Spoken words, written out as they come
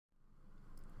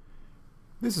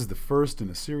This is the first in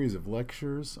a series of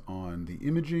lectures on the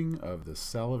imaging of the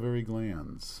salivary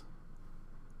glands.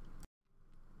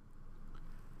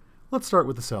 Let's start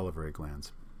with the salivary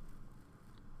glands.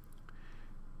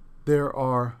 There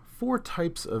are 4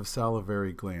 types of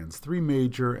salivary glands, 3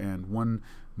 major and 1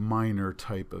 minor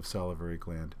type of salivary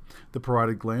gland. The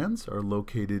parotid glands are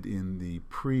located in the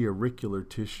preauricular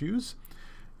tissues,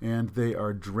 and they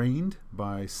are drained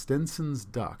by Stenson's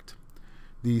duct.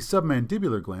 The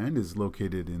submandibular gland is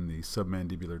located in the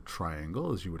submandibular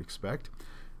triangle, as you would expect,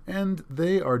 and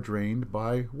they are drained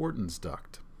by Wharton's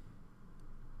duct.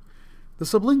 The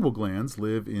sublingual glands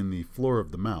live in the floor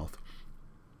of the mouth.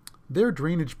 Their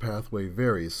drainage pathway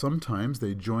varies. Sometimes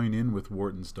they join in with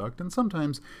Wharton's duct, and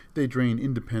sometimes they drain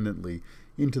independently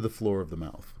into the floor of the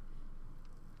mouth.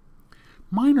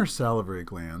 Minor salivary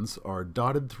glands are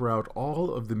dotted throughout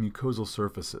all of the mucosal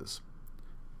surfaces.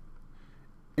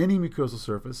 Any mucosal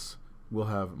surface will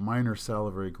have minor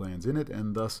salivary glands in it,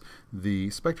 and thus the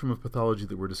spectrum of pathology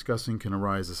that we're discussing can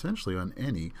arise essentially on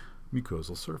any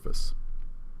mucosal surface.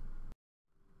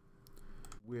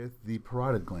 With the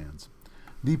parotid glands.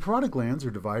 The parotid glands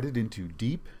are divided into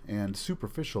deep and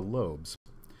superficial lobes.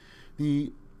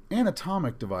 The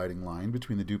anatomic dividing line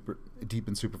between the deep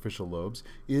and superficial lobes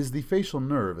is the facial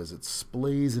nerve as it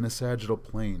splays in a sagittal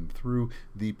plane through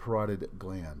the parotid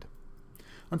gland.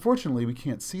 Unfortunately, we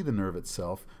can't see the nerve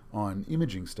itself on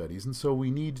imaging studies, and so we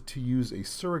need to use a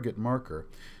surrogate marker.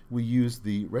 We use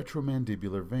the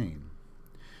retromandibular vein.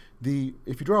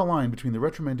 If you draw a line between the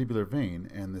retromandibular vein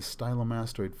and the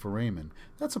stylomastoid foramen,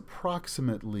 that's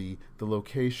approximately the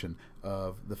location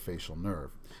of the facial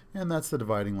nerve. And that's the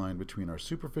dividing line between our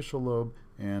superficial lobe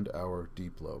and our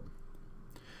deep lobe.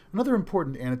 Another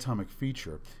important anatomic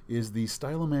feature is the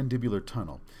stylomandibular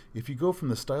tunnel. If you go from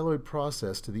the styloid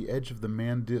process to the edge of the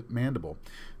mandible,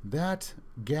 that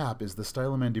gap is the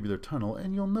stylomandibular tunnel,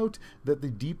 and you'll note that the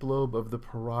deep lobe of the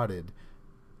parotid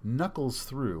knuckles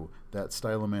through that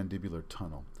stylomandibular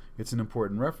tunnel. It's an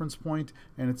important reference point,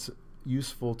 and it's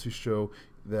useful to show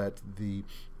that the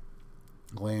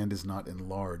gland is not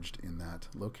enlarged in that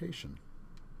location.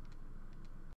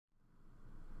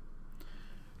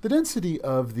 The density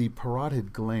of the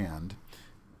parotid gland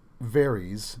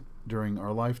varies during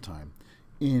our lifetime.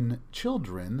 In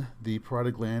children, the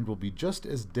parotid gland will be just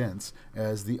as dense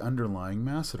as the underlying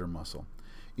masseter muscle.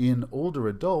 In older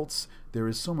adults, there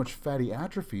is so much fatty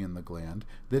atrophy in the gland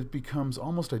that it becomes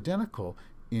almost identical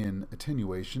in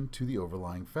attenuation to the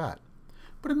overlying fat.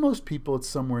 But in most people, it's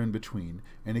somewhere in between,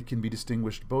 and it can be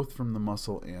distinguished both from the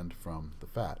muscle and from the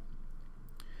fat.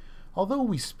 Although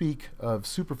we speak of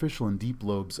superficial and deep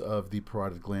lobes of the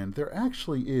parotid gland, there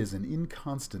actually is an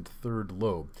inconstant third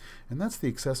lobe, and that's the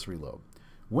accessory lobe.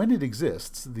 When it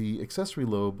exists, the accessory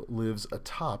lobe lives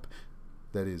atop,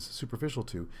 that is superficial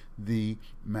to, the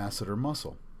masseter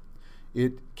muscle.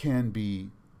 It can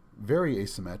be very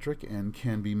asymmetric and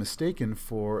can be mistaken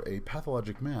for a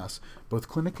pathologic mass, both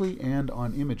clinically and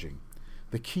on imaging.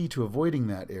 The key to avoiding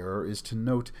that error is to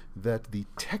note that the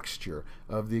texture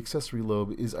of the accessory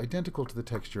lobe is identical to the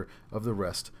texture of the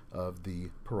rest of the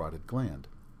parotid gland.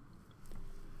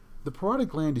 The parotid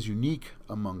gland is unique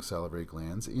among salivary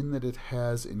glands in that it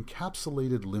has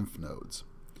encapsulated lymph nodes.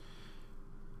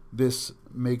 This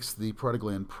makes the parotid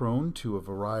gland prone to a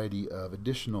variety of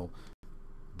additional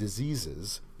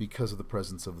diseases because of the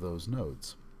presence of those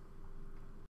nodes.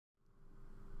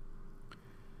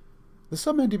 The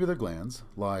submandibular glands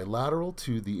lie lateral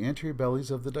to the anterior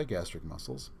bellies of the digastric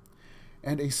muscles,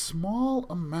 and a small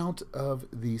amount of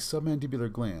the submandibular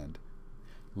gland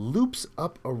loops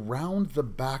up around the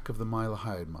back of the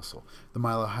mylohyoid muscle. The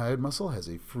mylohyoid muscle has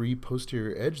a free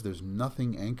posterior edge. There's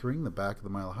nothing anchoring the back of the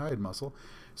mylohyoid muscle.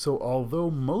 So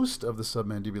although most of the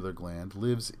submandibular gland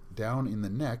lives down in the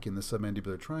neck in the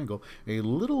submandibular triangle, a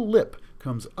little lip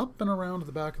comes up and around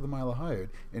the back of the mylohyoid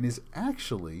and is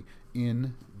actually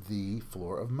in the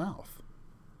floor of mouth.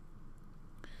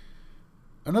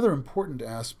 Another important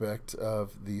aspect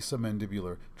of the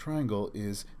submandibular triangle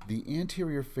is the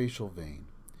anterior facial vein.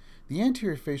 The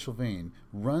anterior facial vein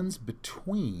runs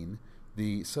between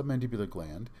the submandibular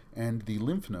gland and the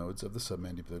lymph nodes of the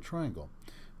submandibular triangle.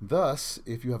 Thus,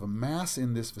 if you have a mass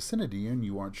in this vicinity and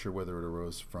you aren't sure whether it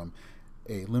arose from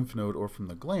a lymph node or from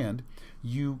the gland,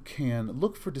 you can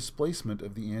look for displacement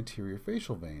of the anterior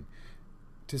facial vein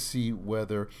to see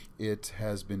whether it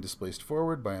has been displaced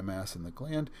forward by a mass in the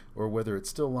gland or whether it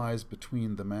still lies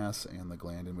between the mass and the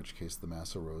gland, in which case the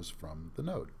mass arose from the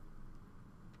node.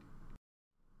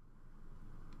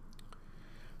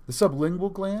 The The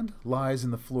sublingual gland lies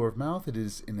in the floor of mouth. It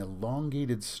is an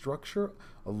elongated structure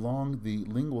along the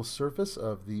lingual surface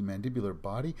of the mandibular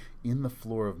body in the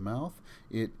floor of mouth.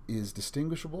 It is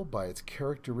distinguishable by its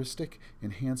characteristic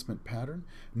enhancement pattern.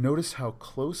 Notice how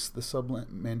close the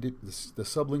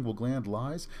sublingual gland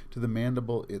lies to the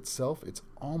mandible itself. It's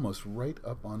almost right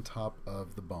up on top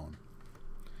of the bone.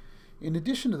 In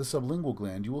addition to the sublingual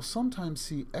gland, you will sometimes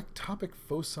see ectopic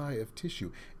foci of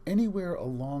tissue anywhere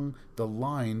along the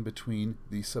line between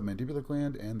the submandibular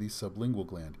gland and the sublingual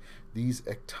gland. These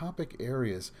ectopic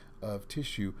areas of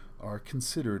tissue are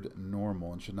considered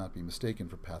normal and should not be mistaken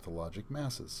for pathologic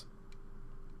masses.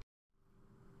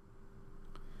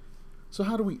 So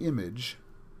how do we image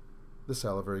the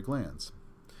salivary glands?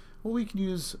 Well, we can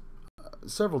use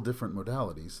several different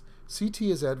modalities. CT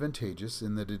is advantageous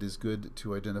in that it is good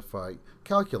to identify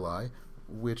calculi,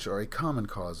 which are a common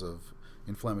cause of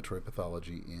inflammatory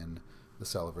pathology in the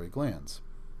salivary glands.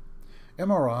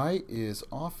 MRI is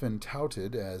often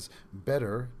touted as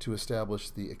better to establish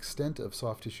the extent of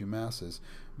soft tissue masses,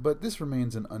 but this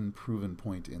remains an unproven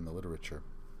point in the literature.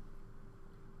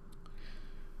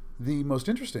 The most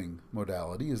interesting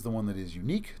modality is the one that is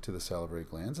unique to the salivary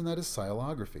glands, and that is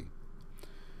sialography.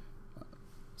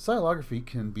 Sialography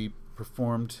can be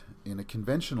performed in a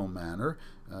conventional manner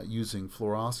using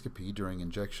fluoroscopy during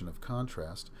injection of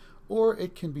contrast, or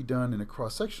it can be done in a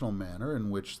cross-sectional manner in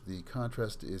which the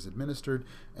contrast is administered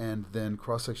and then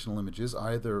cross-sectional images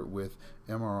either with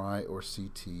MRI or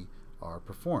CT are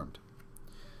performed.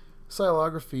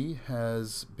 Sialography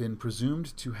has been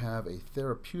presumed to have a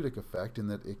therapeutic effect in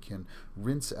that it can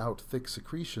rinse out thick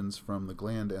secretions from the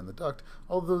gland and the duct,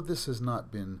 although this has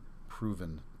not been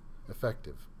proven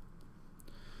effective.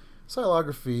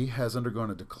 Sialography has undergone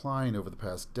a decline over the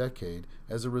past decade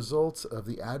as a result of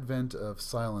the advent of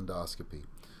silendoscopy.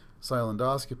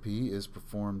 Silendoscopy is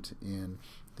performed in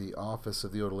the office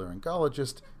of the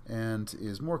otolaryngologist and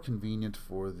is more convenient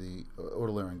for the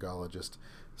otolaryngologist,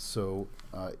 so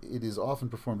it is often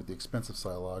performed at the expense of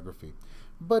sialography.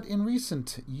 But in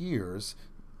recent years,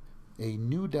 a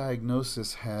new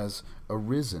diagnosis has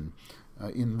arisen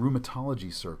in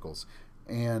rheumatology circles,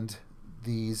 and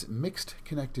these mixed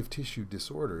connective tissue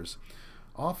disorders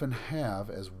often have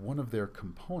as one of their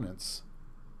components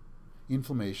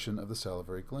inflammation of the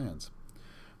salivary glands.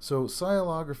 So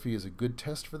sialography is a good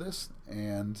test for this,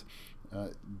 and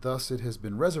thus it has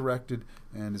been resurrected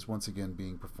and is once again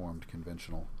being performed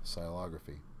conventional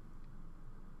sialography.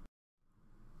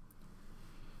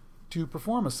 To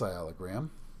perform a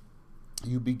sialogram,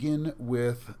 you begin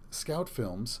with scout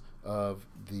films of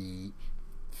the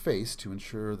face to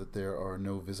ensure that there are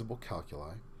no visible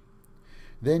calculi.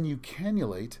 Then you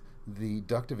cannulate the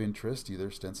duct of interest,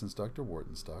 either Stenson's duct or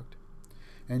Wharton's duct,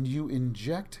 and you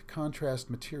inject contrast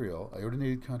material,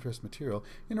 iodinated contrast material,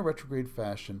 in a retrograde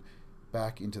fashion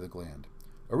back into the gland.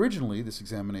 Originally, this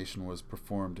examination was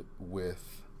performed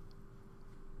with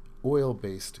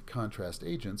oil-based contrast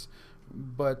agents,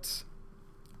 but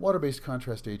water-based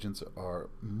contrast agents are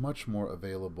much more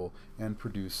available and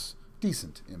produce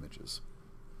decent images.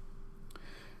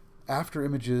 After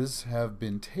images have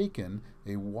been taken,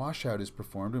 a washout is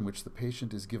performed in which the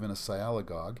patient is given a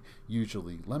sialagogue,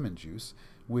 usually lemon juice,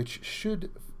 which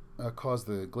should cause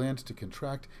the gland to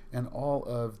contract and all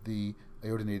of the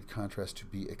iodinated contrast to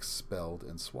be expelled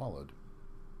and swallowed.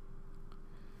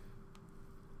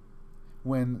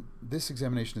 When this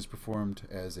examination is performed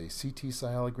as a CT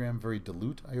sialogram, very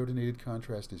dilute iodinated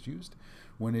contrast is used.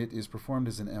 When it is performed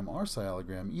as an MR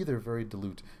sialogram, either very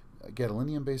dilute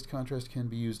gadolinium-based contrast can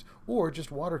be used, or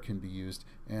just water can be used,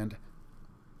 and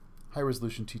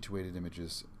high-resolution T2-weighted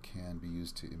images can be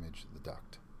used to image the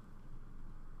duct.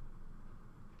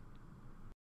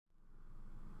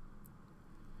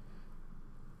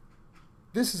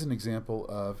 This is an example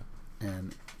of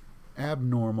an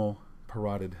abnormal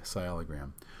parotid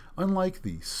sialogram. Unlike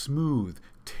the smooth,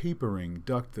 tapering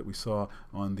duct that we saw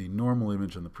on the normal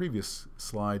image on the previous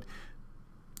slide,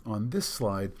 on this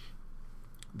slide,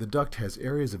 the duct has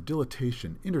areas of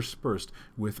dilatation interspersed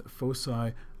with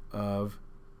foci of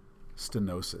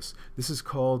stenosis. This is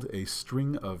called a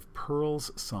string of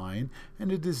pearls sign, and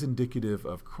it is indicative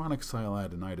of chronic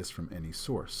sialadenitis from any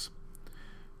source,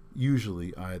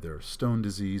 usually either stone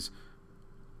disease,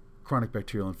 chronic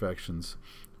bacterial infections,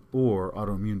 or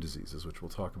autoimmune diseases, which we'll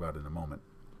talk about in a moment.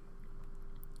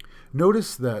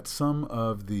 Notice that some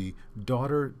of the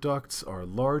daughter ducts are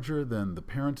larger than the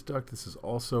parent duct. This is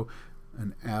also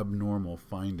an abnormal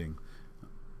finding.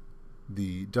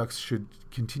 The ducts should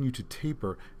continue to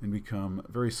taper and become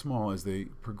very small as they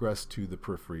progress to the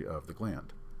periphery of the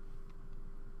gland.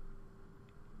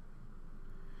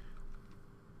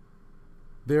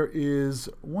 There is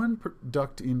one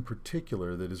duct in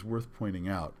particular that is worth pointing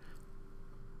out.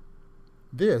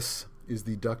 This is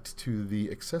the duct to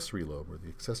the accessory lobe, or the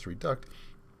accessory duct,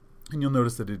 and you'll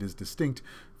notice that it is distinct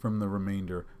from the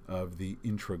remainder of the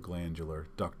intraglandular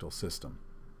ductal system.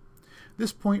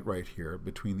 This point right here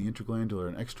between the intraglandular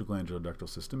and extraglandular ductal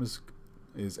system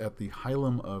is at the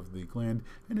hilum of the gland,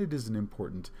 and it is an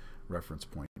important reference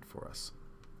point for us.